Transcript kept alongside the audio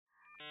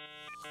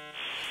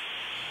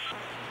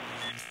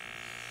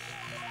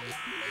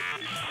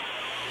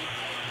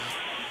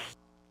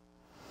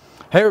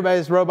Hey everybody,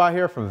 it's Robot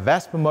here from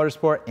Vespa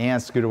Motorsport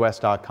and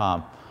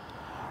ScooterWest.com.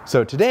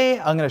 So today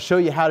I'm going to show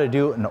you how to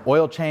do an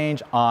oil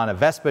change on a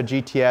Vespa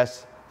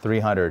GTS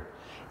 300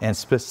 and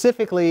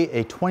specifically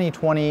a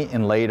 2020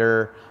 and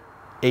later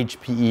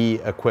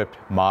HPE equipped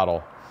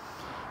model.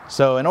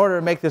 So in order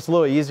to make this a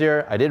little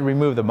easier, I did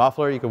remove the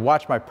muffler. You can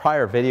watch my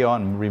prior video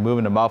on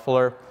removing the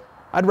muffler.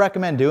 I'd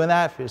recommend doing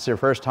that if it's your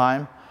first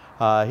time.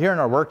 Here in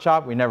our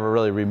workshop, we never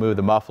really remove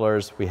the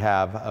mufflers. We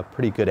have a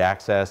pretty good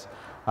access.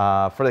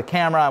 For the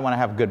camera, I want to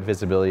have good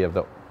visibility of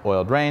the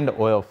oil drain, the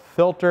oil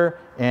filter,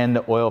 and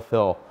the oil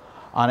fill.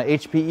 On an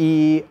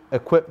HPE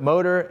equipped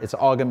motor, it's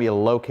all going to be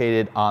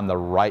located on the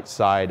right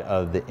side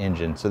of the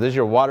engine. So this is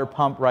your water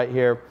pump right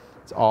here.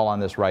 It's all on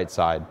this right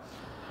side.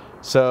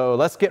 So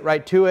let's get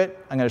right to it.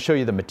 I'm going to show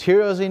you the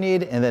materials you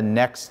need, and then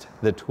next,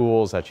 the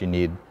tools that you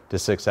need to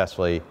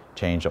successfully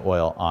change the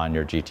oil on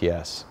your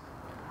GTS.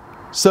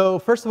 So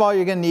first of all,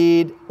 you're going to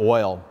need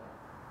oil.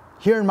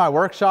 Here in my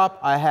workshop,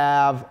 I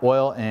have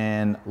oil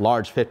in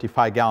large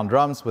 55-gallon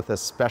drums with a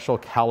special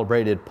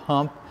calibrated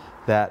pump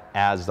that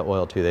adds the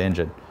oil to the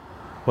engine.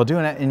 While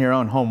doing it in your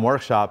own home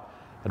workshop,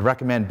 I'd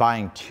recommend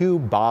buying 2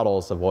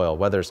 bottles of oil,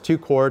 whether it's 2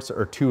 quarts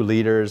or 2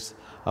 liters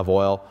of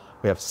oil.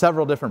 We have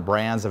several different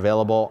brands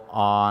available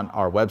on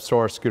our web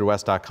store,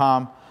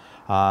 ScooterWest.com.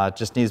 It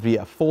just needs to be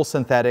a full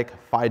synthetic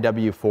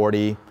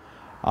 5W40,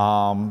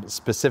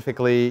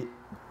 specifically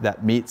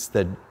that meets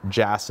the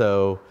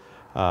JASO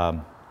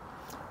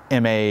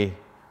MA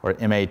or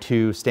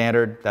MA2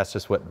 standard. That's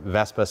just what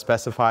Vespa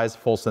specifies,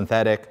 full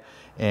synthetic.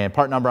 And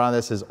part number on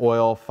this is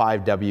oil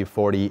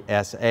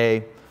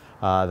 5W40SA.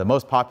 The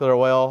most popular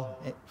oil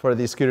for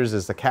these scooters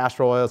is the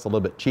castor oil. It's a little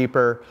bit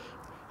cheaper.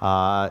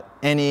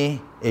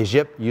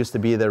 Egypt used to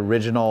be the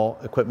original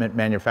equipment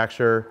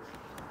manufacturer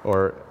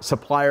or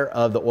supplier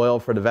of the oil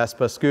for the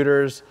Vespa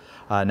scooters.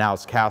 Now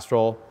it's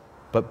Castrol,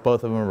 but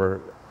both of them are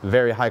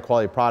very high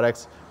quality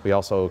products. We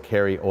also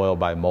carry oil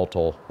by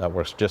Multal that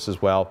works just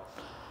as well.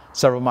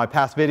 Several of my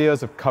past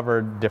videos have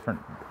covered different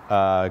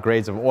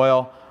grades of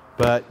oil,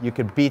 but you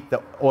could beat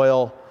the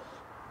oil,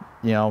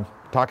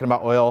 talking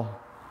about oil,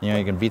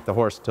 you can beat the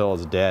horse till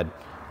it's dead.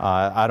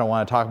 I don't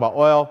want to talk about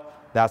oil.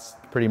 That's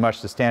pretty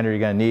much the standard you're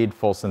going to need,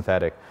 full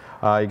synthetic.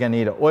 You're going to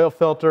need an oil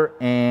filter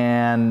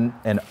and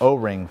an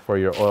O-ring for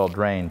your oil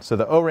drain. So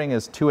the O-ring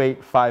is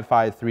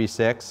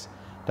 285536.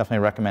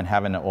 Definitely recommend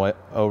having an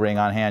O-ring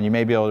on hand. You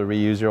may be able to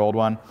reuse your old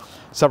one.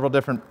 Several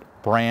different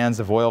brands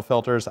of oil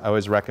filters. I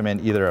always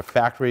recommend either a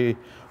factory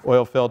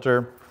oil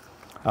filter.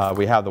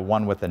 We have the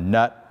one with the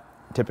nut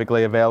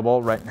typically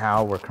available. Right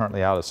now, we're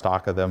currently out of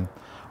stock of them.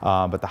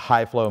 But the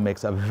high flow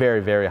makes a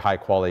very, very high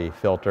quality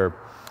filter.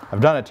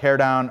 I've done a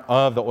teardown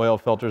of the oil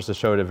filters to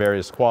show the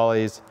various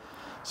qualities.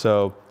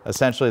 So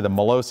essentially the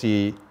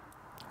Molosi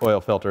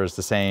oil filter is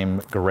the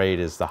same grade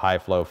as the high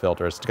flow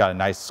filter. It's got a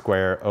nice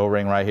square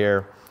O-ring right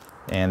here,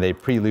 and they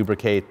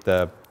pre-lubricate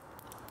the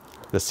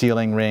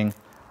sealing ring.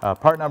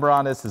 Part number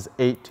on this is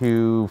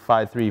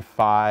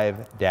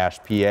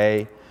 82535-PA.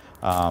 You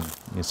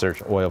can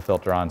search oil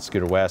filter on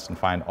Scooter West and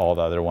find all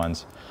the other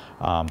ones.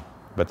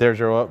 But there's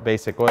your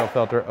basic oil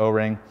filter,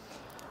 O-ring.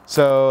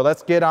 So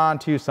let's get on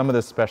to some of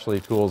the specialty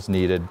tools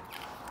needed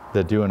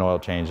to do an oil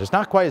change. It's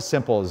not quite as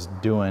simple as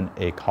doing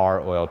a car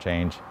oil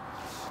change.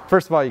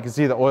 First of all, you can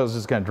see the oil is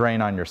just going to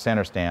drain on your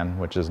center stand,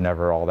 which is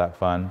never all that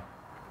fun.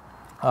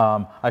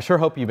 I sure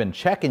hope you've been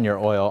checking your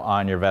oil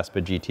on your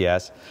Vespa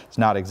GTS. It's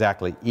not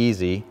exactly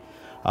easy.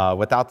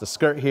 Without the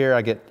skirt here,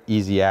 I get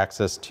easy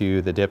access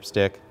to the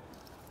dipstick.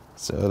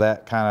 So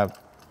that kind of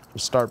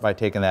start by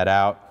taking that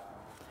out.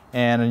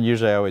 And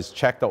usually I always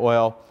check the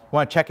oil. You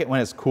want to check it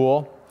when it's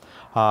cool.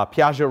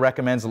 Piaggio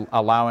recommends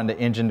allowing the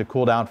engine to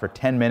cool down for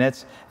 10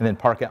 minutes and then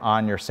park it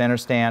on your center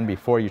stand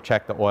before you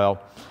check the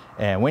oil.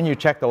 And when you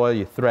check the oil,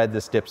 you thread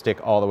this dipstick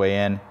all the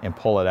way in and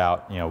pull it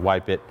out,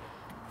 wipe it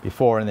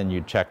before, and then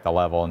you'd check the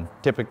level. And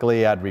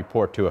typically I'd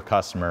report to a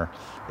customer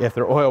if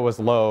their oil was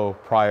low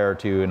prior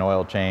to an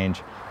oil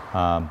change.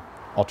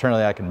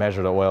 Alternatively, I can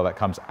measure the oil that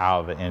comes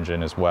out of the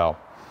engine as well.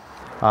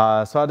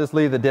 So I'll just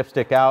leave the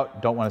dipstick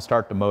out. Don't want to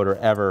start the motor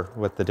ever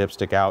with the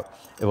dipstick out.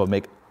 It will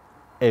make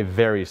a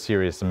very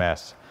serious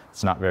mess.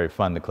 It's not very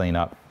fun to clean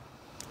up.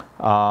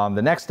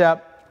 The next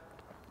step,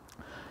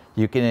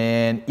 you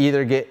can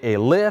either get a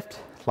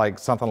lift, like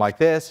something like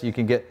this. You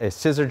can get a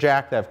scissor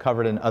jack that I've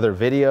covered in other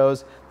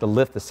videos to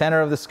lift the center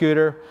of the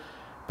scooter.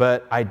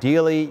 But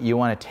ideally, you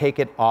want to take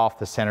it off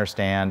the center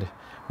stand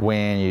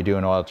when you do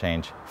an oil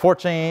change.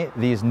 Fortunately,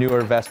 these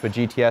newer Vespa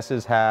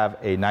GTSs have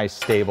a nice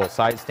stable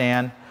side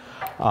stand.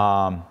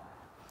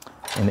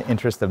 In the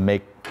interest of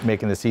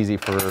making this easy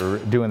for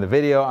doing the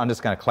video, I'm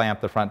just going to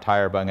clamp the front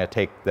tire, but I'm going to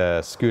take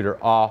the scooter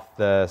off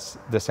the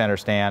center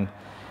stand,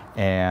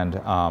 and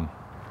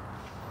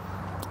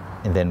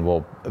then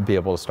we'll be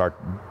able to start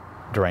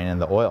draining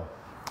the oil.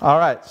 All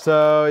right,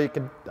 so you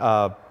can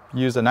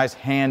use a nice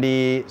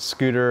handy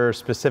scooter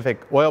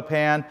specific oil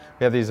pan.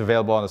 We have these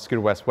available on the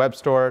Scooter West web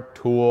store.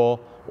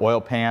 Tool, oil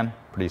pan,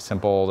 pretty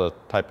simple to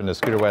type into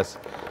Scooter West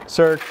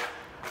search.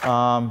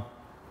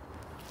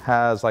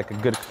 has like a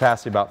good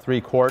capacity, about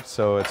 3 quarts,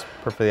 so it's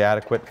perfectly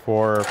adequate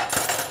for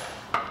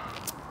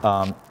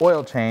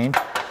oil change.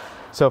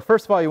 So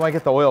first of all, you want to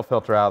get the oil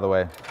filter out of the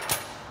way.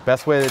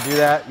 Best way to do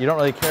that, you don't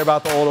really care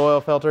about the old oil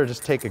filter,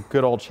 just take a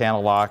good old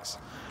channel locks.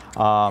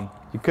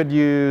 You could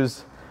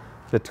use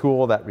the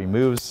tool that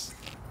removes,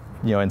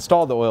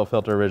 installed the oil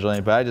filter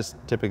originally, but I just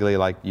typically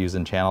like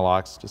using channel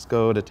locks. Just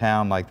go to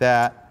town like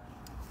that,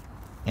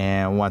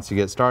 and once you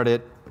get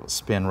started, it'll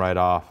spin right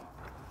off.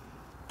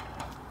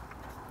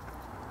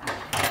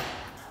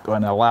 Go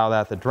ahead and allow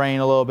that to drain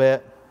a little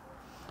bit.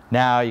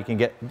 Now you can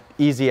get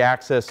easy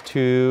access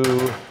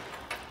to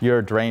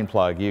your drain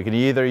plug. You can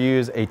either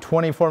use a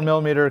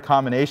 24mm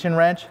combination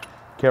wrench.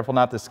 Careful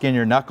not to skin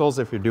your knuckles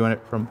if you're doing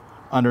it from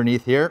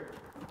underneath here.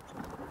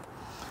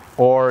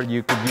 Or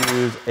you could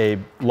use a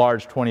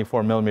large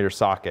 24mm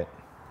socket.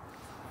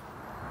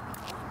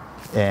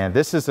 And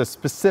this is a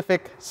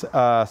specific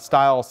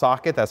style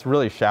socket that's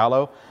really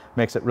shallow.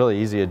 Makes it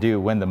really easy to do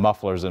when the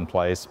muffler's in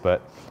place,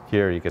 but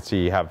here you can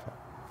see you have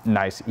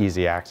nice,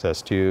 easy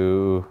access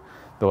to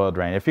the oil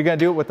drain. If you're gonna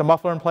do it with the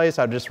muffler in place,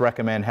 I'd just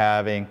recommend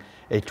having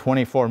a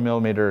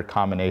 24mm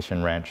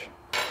combination wrench.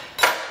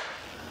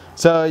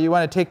 So you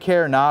wanna take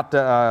care not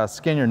to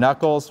skin your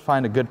knuckles,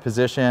 find a good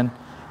position.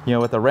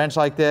 With a wrench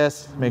like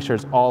this, make sure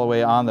it's all the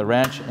way on the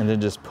wrench and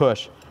then just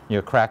push,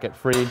 crack it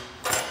free.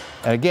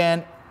 And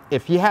again,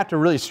 if you have to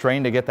really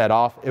strain to get that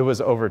off, it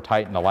was over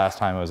tightened the last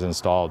time it was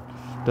installed.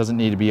 Doesn't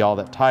need to be all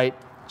that tight.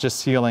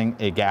 Just sealing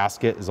a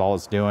gasket is all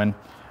it's doing.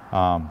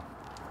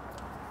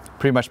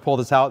 Pretty much pull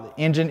this out.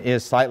 The engine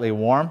is slightly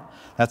warm.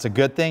 That's a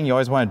good thing. You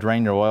always want to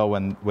drain your oil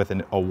with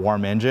a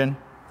warm engine.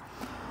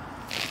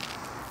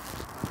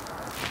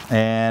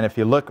 And if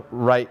you look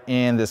right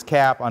in this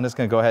cap, I'm just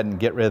going to go ahead and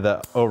get rid of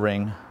the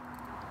O-ring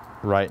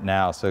right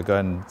now. So go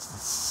ahead and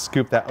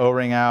scoop that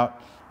O-ring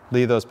out,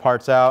 leave those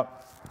parts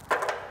out.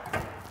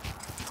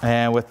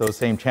 And with those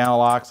same channel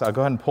locks, I'll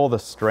go ahead and pull the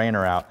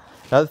strainer out.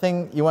 The other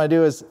thing you want to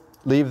do is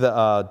leave the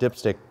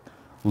dipstick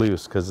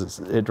loose, because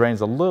it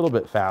drains a little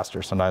bit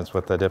faster sometimes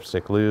with the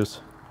dipstick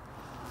loose.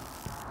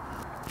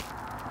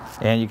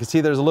 And you can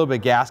see there's a little bit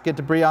of gasket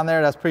debris on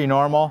there. That's pretty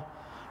normal.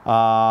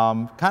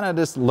 Kind of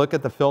just look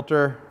at the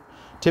filter.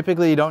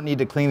 Typically you don't need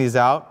to clean these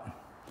out,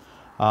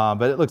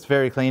 but it looks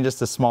very clean,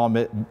 just a small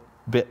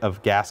bit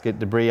of gasket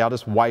debris. I'll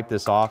just wipe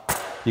this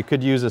off. You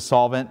could use a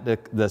solvent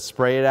to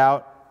spray it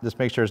out. Just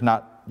make sure it's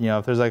not,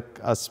 if there's like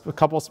a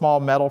couple small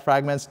metal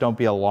fragments, don't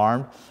be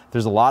alarmed. If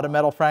there's a lot of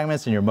metal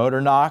fragments and your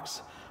motor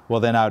knocks, well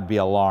then I would be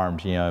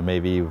alarmed.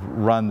 Maybe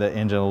run the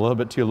engine a little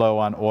bit too low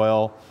on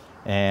oil,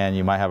 and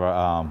you might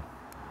have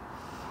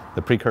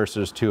the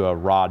precursors to a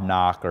rod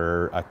knock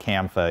or a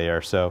cam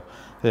failure. So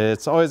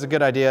it's always a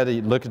good idea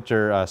to look at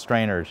your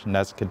strainers, and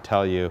that could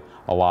tell you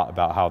a lot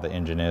about how the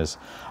engine is.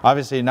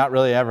 Obviously not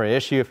really ever an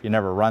issue if you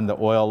never run the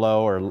oil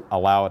low or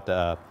allow it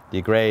to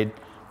degrade.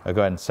 I'll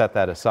go ahead and set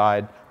that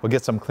aside. We'll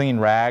get some clean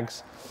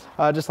rags.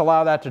 Just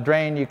allow that to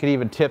drain. You could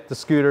even tip the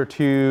scooter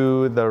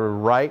to the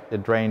right to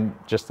drain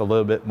just a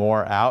little bit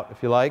more out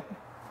if you like.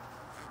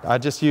 I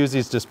just use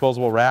these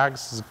disposable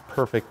rags. This is a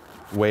perfect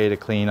way to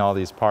clean all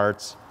these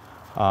parts.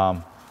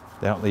 They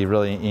don't leave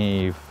really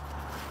any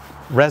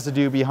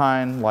residue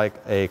behind like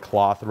a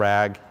cloth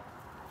rag.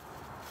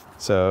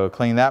 So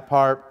clean that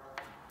part,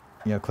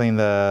 clean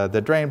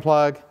the drain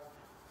plug,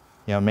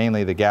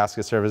 mainly the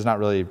gasket surface. Not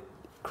really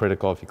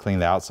critical if you clean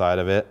the outside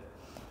of it.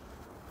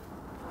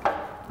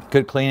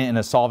 Could clean it in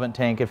a solvent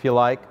tank if you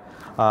like.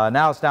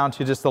 Now it's down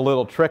to just a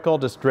little trickle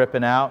just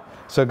dripping out.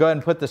 So go ahead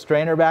and put the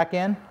strainer back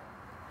in,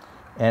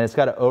 and it's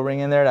got an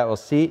O-ring in there that will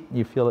seat.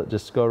 You feel it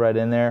just go right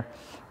in there.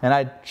 And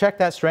I checked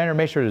that strainer,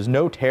 make sure there's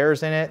no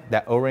tears in it.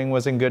 That O-ring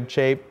was in good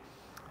shape,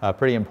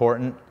 pretty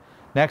important.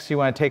 Next, you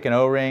want to take an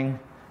O-ring,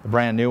 a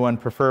brand new one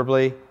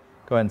preferably.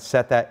 Go ahead and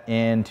set that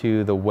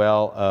into the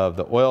well of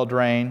the oil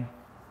drain.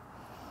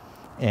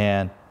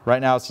 And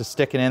right now it's just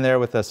sticking in there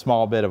with a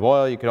small bit of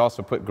oil. You could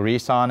also put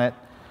grease on it.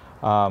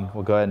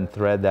 We'll go ahead and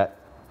thread that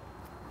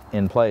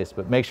in place,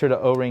 but make sure the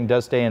O-ring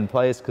does stay in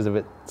place, because if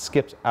it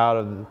skips out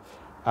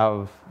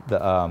of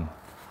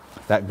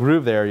that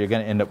groove there, you're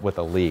going to end up with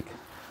a leak.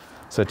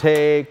 So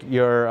take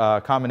your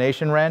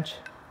combination wrench,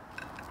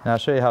 and I'll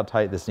show you how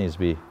tight this needs to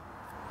be.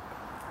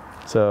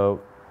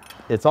 So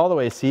it's all the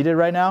way seated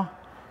right now.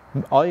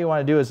 All you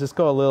want to do is just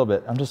go a little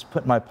bit. I'm just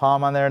putting my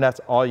palm on there, and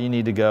that's all you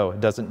need to go. It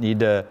doesn't need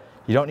to,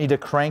 you don't need to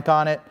crank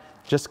on it.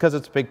 Just because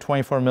it's a big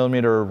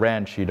 24mm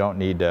wrench, you don't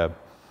need to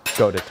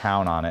go to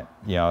town on it.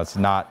 It's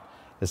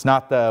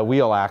not the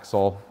wheel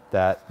axle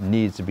that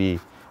needs to be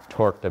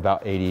torqued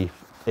about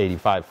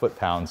 85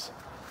 foot-pounds.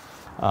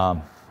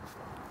 But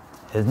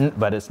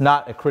it's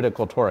not a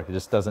critical torque. It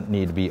just doesn't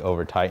need to be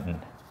over tightened.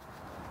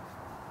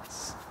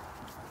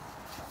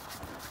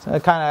 So I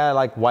kind of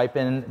like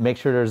wiping, make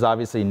sure there's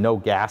obviously no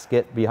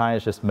gasket behind,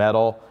 it's just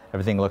metal.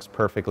 Everything looks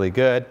perfectly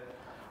good.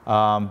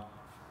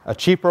 A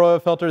cheaper oil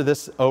filter,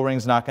 this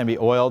O-ring's not going to be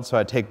oiled, so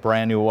I take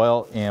brand new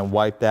oil and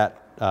wipe that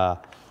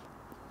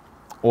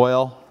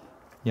oil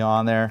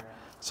on there.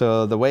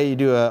 So the way you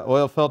do an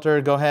oil filter,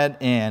 go ahead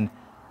and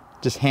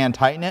just hand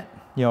tighten it.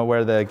 you know,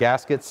 where the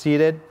gasket's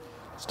seated.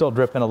 Still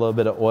dripping a little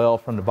bit of oil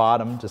from the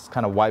bottom, just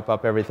kind of wipe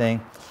up everything.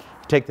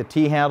 Take the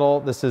T-handle.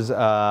 This is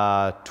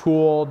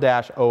Tool-OF.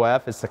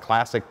 It's the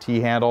classic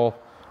T-handle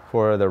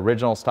for the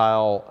original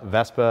style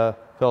Vespa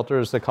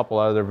filters. A couple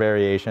other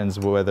variations,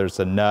 whether it's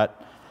a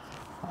nut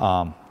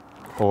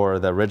or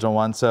the original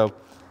one. So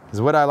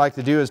what I like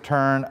to do is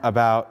turn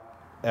about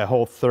a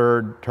whole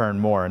third turn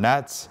more. And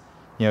that's,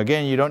 you know,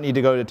 again, you don't need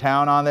to go to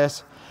town on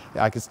this.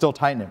 I can still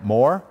tighten it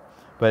more,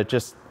 but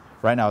just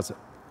right now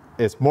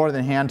it's more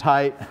than hand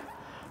tight,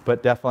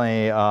 but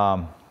definitely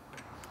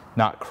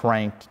not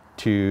cranked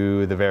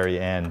to the very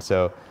end.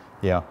 So,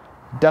 you know,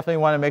 definitely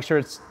want to make sure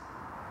it's,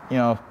 you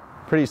know,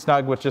 pretty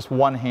snug with just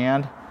one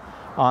hand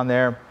on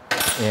there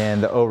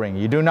and the O-ring.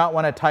 You do not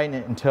want to tighten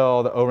it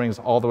until the O-ring's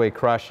all the way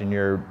crushed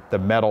and the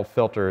metal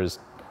filter is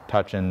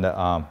touching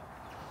the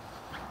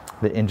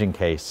engine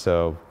case.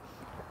 So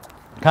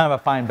kind of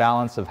a fine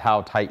balance of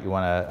how tight you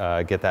want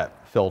to get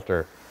that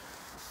filter.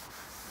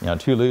 You know,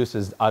 too loose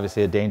is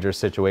obviously a dangerous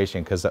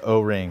situation because the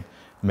O-ring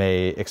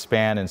may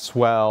expand and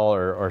swell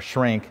or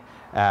shrink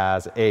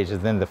as it ages,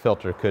 then the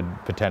filter could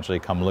potentially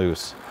come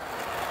loose.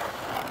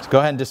 So go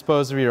ahead and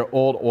dispose of your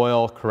old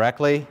oil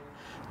correctly.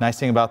 Nice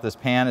thing about this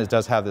pan is it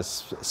does have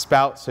this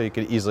spout, so you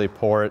could easily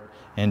pour it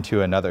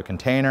into another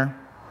container.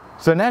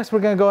 So next we're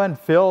going to go ahead and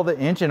fill the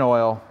engine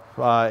oil.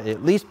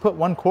 At least put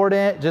 1 quart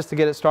in it just to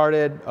get it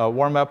started.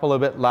 Warm up a little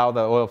bit, allow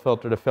the oil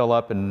filter to fill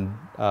up and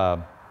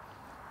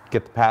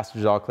get the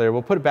passages all clear.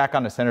 We'll put it back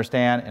on the center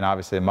stand, and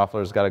obviously the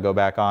muffler's got to go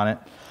back on it.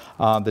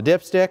 The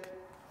dipstick,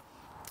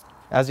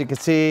 as you can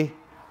see,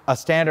 a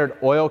standard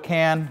oil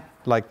can,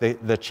 like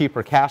the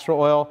cheaper castor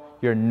oil,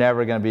 you're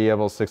never going to be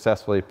able to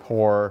successfully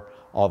pour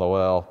all the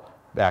oil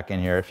back in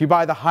here. If you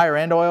buy the higher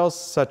end oils,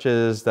 such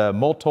as the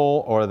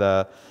Multol or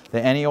the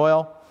Any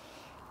oil,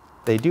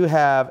 they do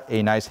have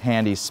a nice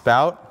handy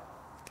spout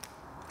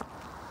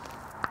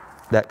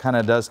that kind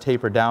of does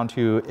taper down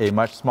to a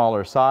much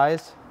smaller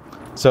size.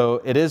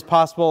 So it is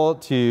possible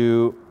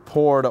to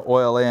pour the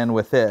oil in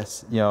with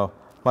this, you know,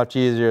 much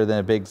easier than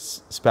a big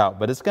spout,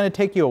 but it's going to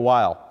take you a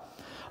while.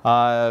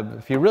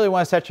 If you really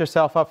want to set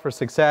yourself up for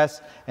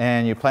success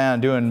and you plan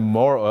on doing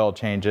more oil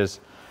changes,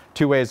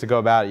 2 ways to go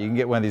about it. You can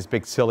get one of these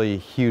big, silly,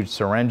 huge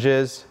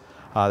syringes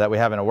that we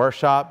have in a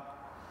workshop,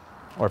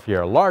 or if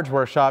you're a large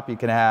workshop, you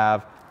can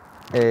have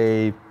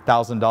a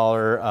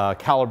 $1,000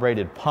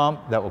 calibrated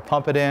pump that will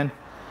pump it in.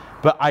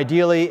 But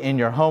ideally, in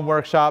your home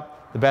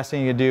workshop, the best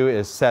thing you can do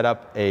is set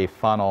up a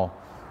funnel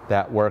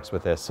that works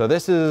with this. So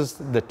this is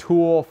the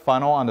Tool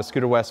funnel on the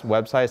Scooter West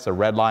website. It's a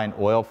red line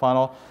oil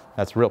funnel.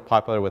 That's real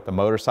popular with the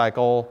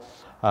motorcycle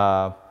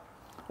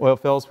oil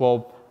fills.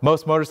 Well,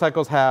 most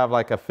motorcycles have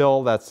like a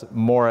fill that's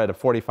more at a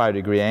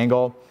 45-degree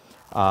angle.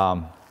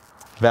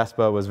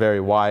 Vespa was very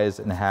wise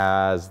and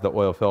has the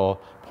oil fill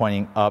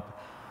pointing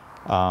up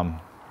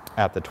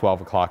at the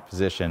 12 o'clock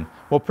position.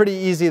 Well, pretty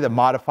easy to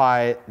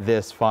modify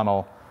this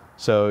funnel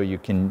so you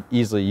can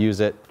easily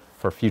use it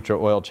for future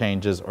oil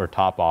changes or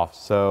top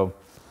offs.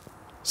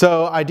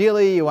 So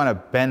ideally you want to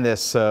bend this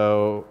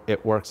so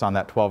it works on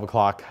that 12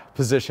 o'clock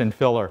position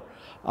filler.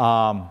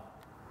 A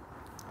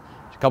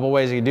couple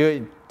ways you can do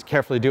it.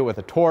 Carefully do it with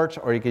a torch,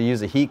 or you could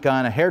use a heat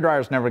gun. A hairdryer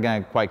is never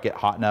going to quite get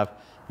hot enough.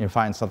 You can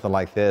find something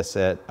like this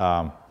at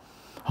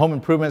home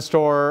improvement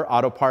store,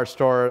 auto parts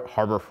store,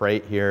 Harbor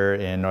Freight here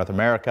in North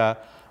America,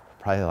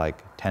 probably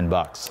like 10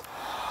 bucks.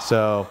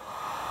 So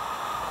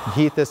you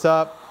heat this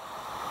up.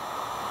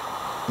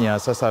 You know,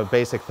 it's just a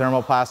basic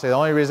thermoplastic. The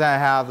only reason I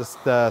have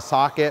the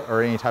socket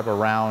or any type of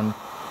round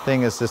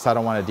thing is just I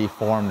don't want to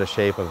deform the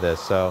shape of this.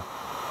 So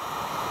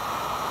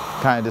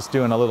kind of just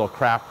doing a little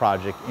craft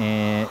project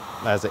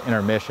as an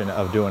intermission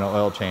of doing an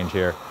oil change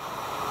here.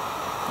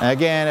 And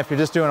again, if you're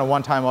just doing a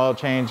one-time oil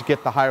change,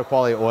 get the higher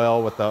quality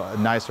oil with a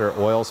nicer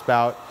oil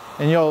spout,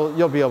 and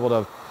you'll be able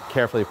to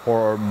carefully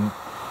pour,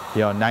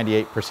 you know,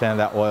 98% of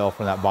that oil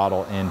from that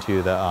bottle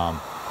into the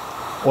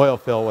oil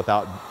fill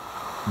without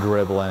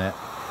dribbling it.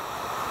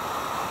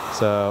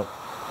 So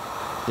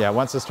yeah,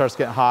 once it starts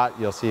getting hot,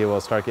 you'll see it will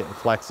start getting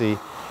flexy. You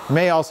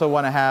may also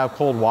want to have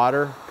cold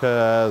water,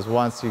 because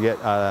once you get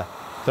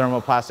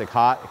thermoplastic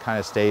hot, it kind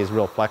of stays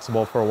real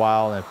flexible for a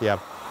while, and if you have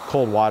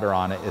cold water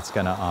on it, it's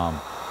going to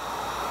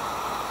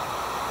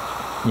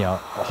you know,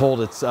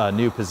 hold its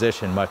new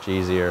position much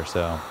easier.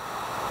 So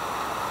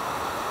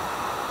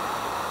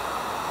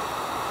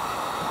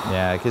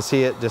yeah, you can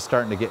see it just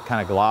starting to get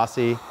kind of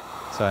glossy,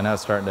 so I know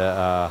it's starting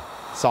to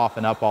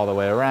soften up all the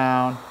way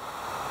around.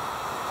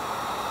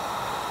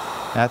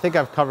 And I think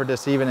I've covered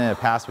this even in a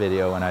past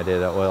video when I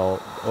did an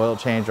oil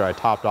change, or I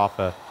topped off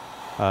a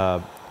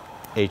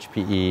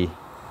HPE.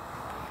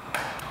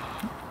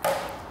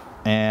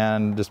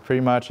 And just pretty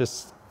much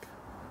just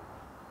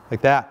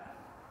like that.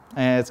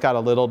 And it's got a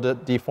little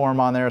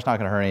deform on there. It's not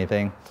going to hurt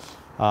anything.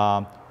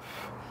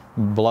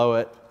 Blow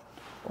it,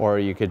 or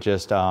you could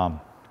just,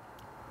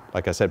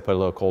 like I said, put a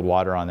little cold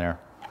water on there,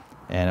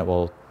 and it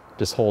will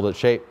just hold its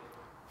shape.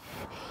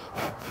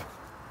 At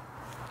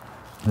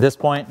this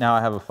point, now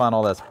I have a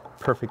funnel that's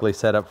perfectly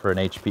set up for an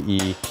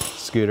HPE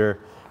scooter.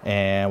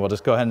 and we'll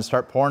just go ahead and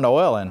start pouring the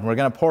oil in. We're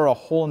going to pour a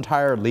whole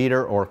entire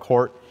liter or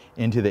quart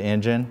into the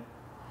engine.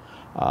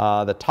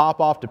 The top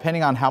off,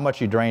 depending on how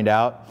much you drained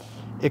out,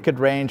 it could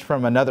range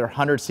from another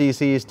 100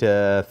 cc's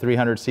to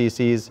 300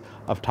 cc's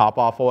of top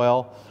off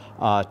oil.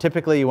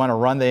 Typically you want to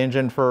run the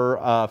engine for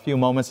a few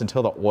moments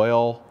until the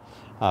oil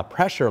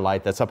pressure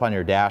light that's up on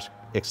your dash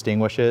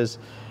extinguishes,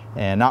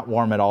 and not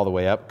warm it all the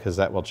way up, because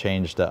that will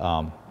change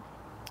the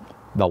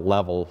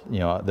level,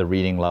 the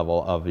reading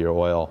level of your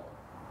oil.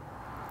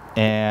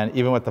 And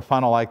even with the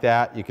funnel like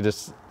that, you could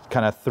just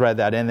kind of thread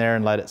that in there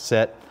and let it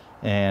sit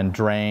and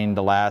drain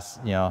the last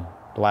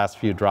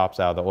few drops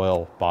out of the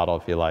oil bottle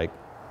if you like.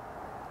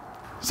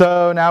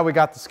 So now we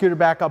got the scooter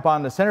back up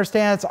on the center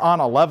stance on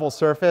a level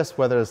surface,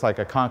 whether it's like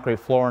a concrete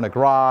floor in a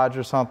garage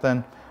or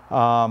something.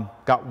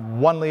 Got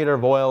 1 liter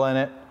of oil in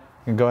it.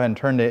 You can go ahead and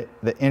turn the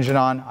engine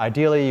on.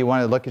 Ideally, you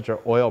want to look at your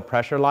oil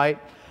pressure light,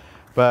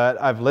 but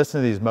I've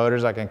listened to these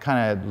motors. I can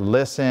kind of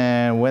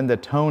listen when the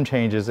tone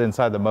changes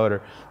inside the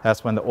motor.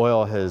 That's when the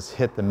oil has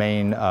hit the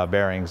main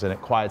bearings and it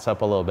quiets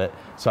up a little bit.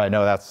 So I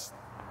know that's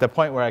the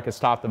point where I could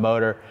stop the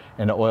motor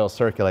and the oil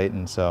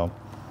circulating. So,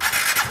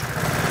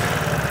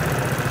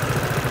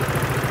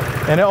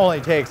 and it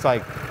only takes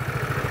like,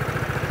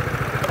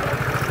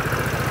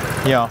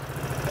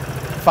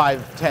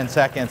 5–10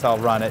 seconds I'll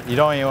run it. You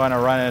don't even want to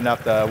run it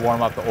enough to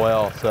warm up the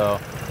oil. So,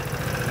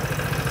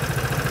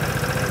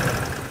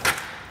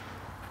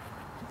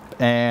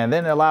 and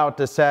then allow it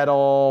to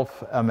settle.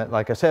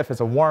 Like I said, if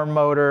it's a warm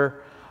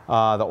motor,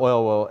 the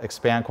oil will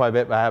expand quite a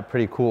bit, but I have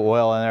pretty cool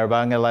oil in there. But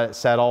I'm going to let it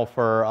settle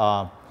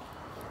for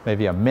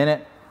maybe a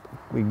minute.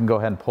 We can go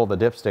ahead and pull the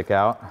dipstick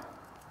out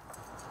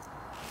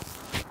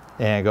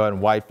and go ahead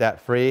and wipe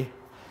that free.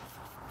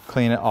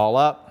 Clean it all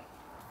up.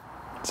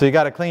 So you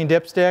got a clean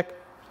dipstick,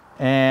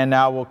 and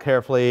now we'll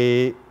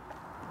carefully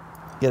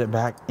get it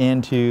back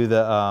into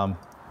the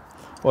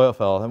oil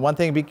fill. And one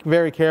thing, be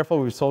very careful.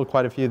 We've sold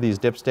quite a few of these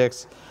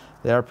dipsticks.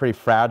 They are pretty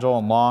fragile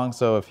and long,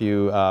 so if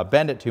you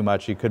bend it too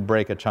much, you could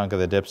break a chunk of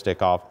the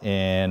dipstick off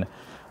in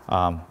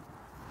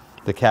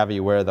the cavity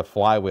where the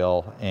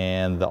flywheel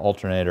and the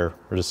alternator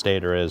or the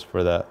stator is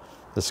for the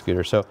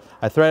scooter. So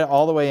I thread it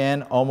all the way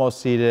in,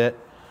 almost seated it.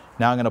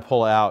 Now I'm going to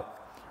pull it out.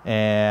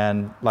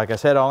 And like I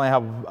said, I only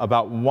have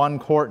about 1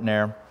 quart in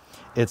there.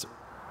 It's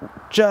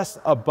just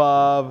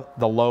above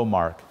the low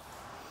mark.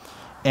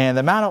 And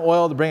the amount of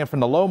oil to bring it from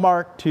the low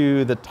mark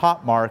to the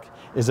top mark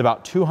is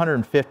about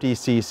 250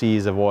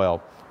 cc's of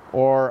oil,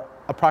 or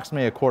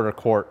approximately a quarter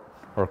quart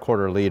or a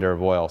quarter liter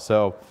of oil.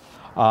 So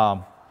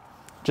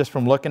just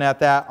from looking at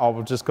that,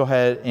 I'll just go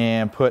ahead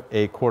and put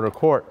a quarter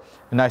quart.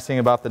 The nice thing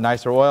about the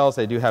nicer oils,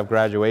 they do have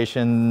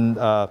graduation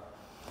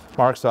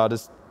marks, so I'll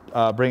just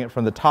bring it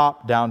from the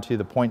top down to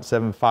the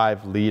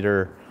 0.75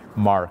 liter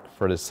mark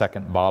for the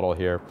second bottle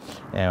here,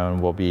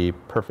 and we'll be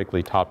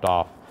perfectly topped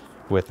off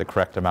with the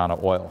correct amount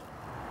of oil.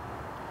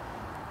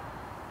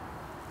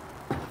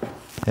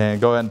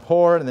 And go ahead and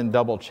pour, and then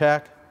double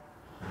check.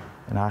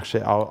 And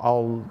actually,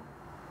 I'll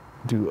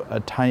do a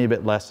tiny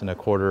bit less than a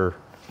quarter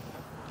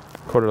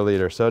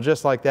liter. So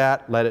just like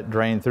that, let it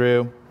drain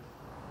through.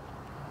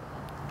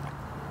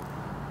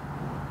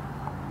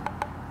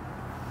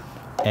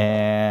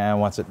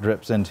 And once it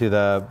drips into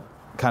the,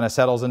 kind of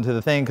settles into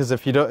the thing, because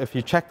if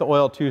you check the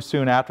oil too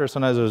soon after,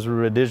 sometimes there's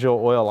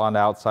residual oil on the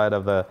outside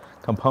of the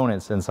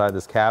components inside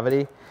this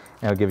cavity,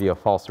 and it'll give you a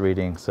false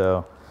reading.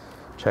 So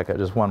check it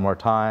just one more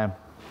time.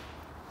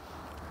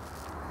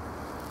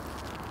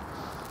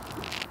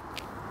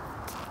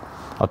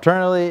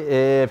 Alternatively,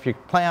 if you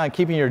plan on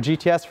keeping your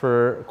GTS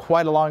for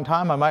quite a long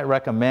time, I might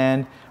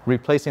recommend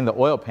replacing the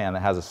oil pan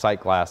that has a sight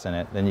glass in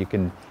it. Then you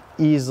can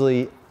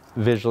easily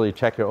visually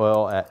check your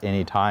oil at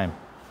any time.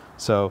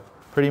 So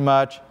pretty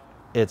much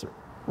it's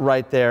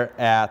right there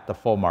at the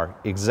full mark,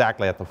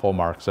 exactly at the full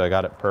mark. So I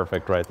got it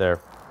perfect right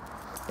there.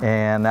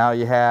 And now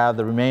you have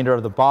the remainder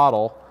of the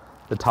bottle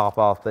to top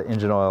off the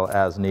engine oil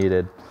as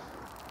needed.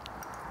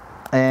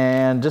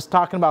 And just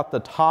talking about the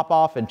top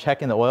off and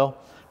checking the oil,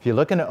 if you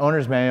look in the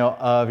owner's manual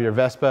of your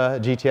Vespa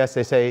GTS,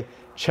 they say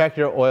check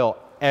your oil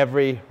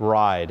every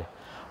ride.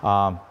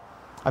 I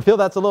feel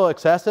that's a little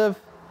excessive,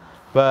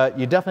 but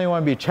you definitely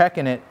want to be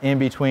checking it in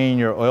between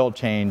your oil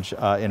change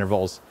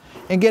intervals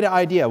and get an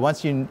idea.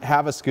 Once you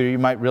have a scooter, you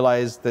might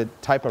realize the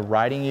type of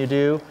riding you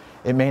do,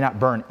 it may not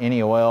burn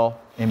any oil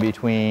in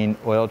between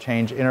oil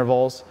change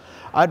intervals.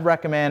 I'd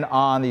recommend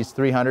on these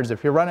 300s,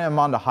 if you're running them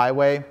on the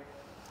highway,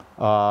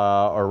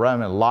 or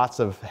running lots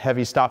of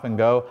heavy stop and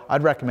go,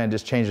 I'd recommend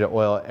just changing the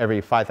oil every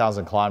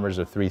 5,000 kilometers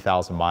or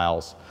 3,000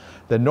 miles.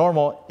 The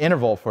normal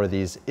interval for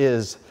these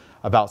is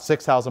about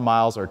 6,000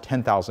 miles or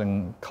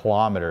 10,000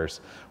 kilometers,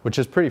 which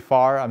is pretty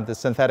far. The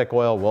synthetic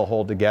oil will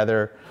hold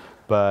together,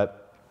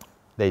 but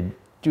they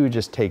do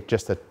just take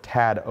just a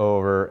tad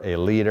over a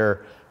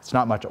liter. It's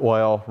not much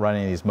oil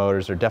running these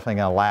motors. They're definitely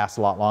gonna last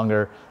a lot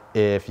longer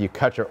if you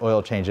cut your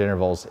oil change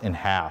intervals in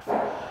half.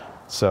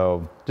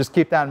 So just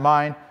keep that in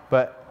mind.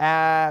 But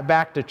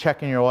back to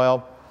checking your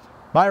oil.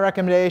 My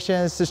recommendation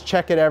is just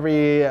check it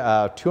every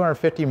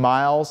 250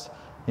 miles,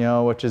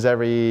 which is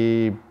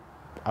every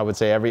I would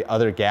say every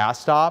other gas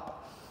stop.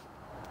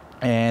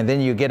 And then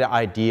you get an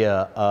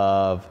idea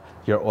of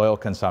your oil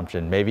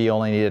consumption. Maybe you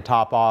only need to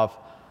top off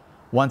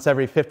once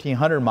every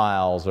 1,500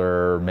 miles,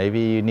 or maybe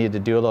you need to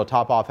do a little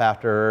top off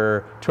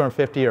after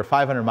 250 or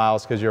 500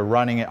 miles because you're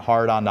running it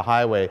hard on the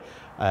highway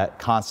at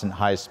constant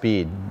high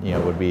speed. You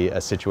know, would be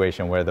a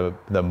situation where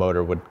the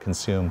motor would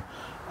consume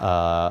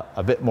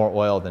a bit more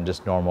oil than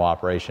just normal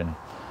operation.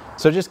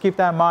 So just keep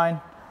that in mind,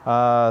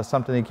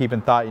 something to keep in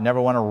thought. You never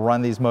want to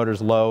run these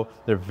motors low.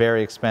 They're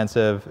very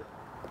expensive.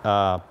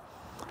 The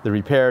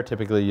repair,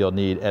 typically you'll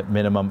need at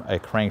minimum a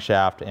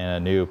crankshaft and a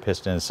new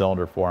piston and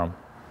cylinder for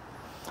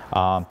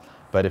them.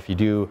 But if you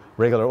do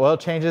regular oil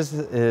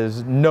changes,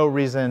 there's no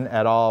reason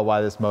at all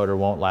why this motor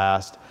won't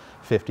last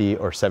 50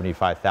 or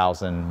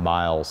 75,000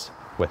 miles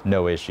with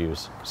no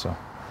issues. So,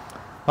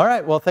 all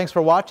right, well, thanks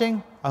for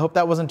watching. I hope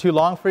that wasn't too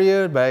long for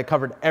you, but I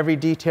covered every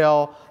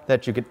detail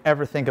that you could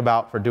ever think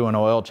about for doing an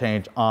oil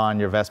change on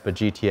your Vespa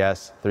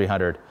GTS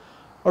 300.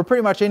 Or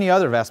pretty much any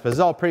other Vespa. It's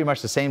all pretty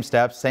much the same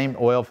steps, same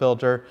oil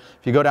filter.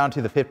 If you go down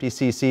to the 50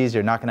 cc's,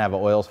 you're not gonna have an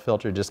oil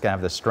filter, you're just gonna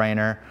have the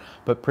strainer.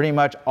 But pretty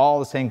much all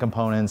the same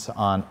components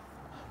on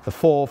the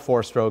full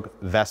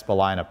 4-stroke Vespa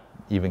lineup,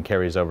 even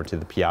carries over to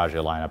the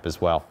Piaggio lineup as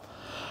well.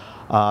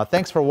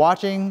 Thanks for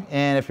watching,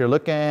 and if you're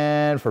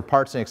looking for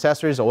parts and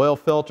accessories, oil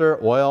filter,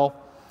 oil,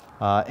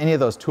 any of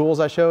those tools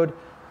I showed,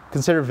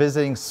 consider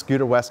visiting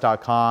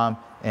scooterwest.com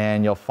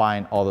and you'll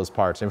find all those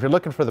parts. And if you're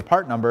looking for the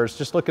part numbers,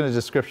 just look in the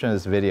description of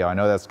this video. I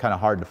know that's kind of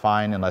hard to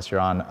find unless you're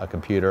on a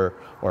computer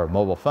or a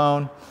mobile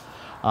phone.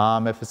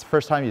 If it's the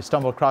first time you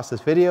stumble across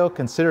this video,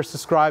 consider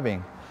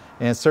subscribing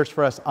and search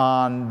for us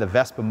on the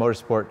Vespa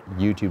Motorsport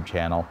YouTube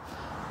channel.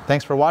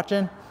 Thanks for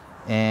watching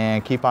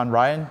and keep on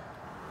riding.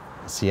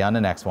 See you on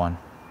the next one.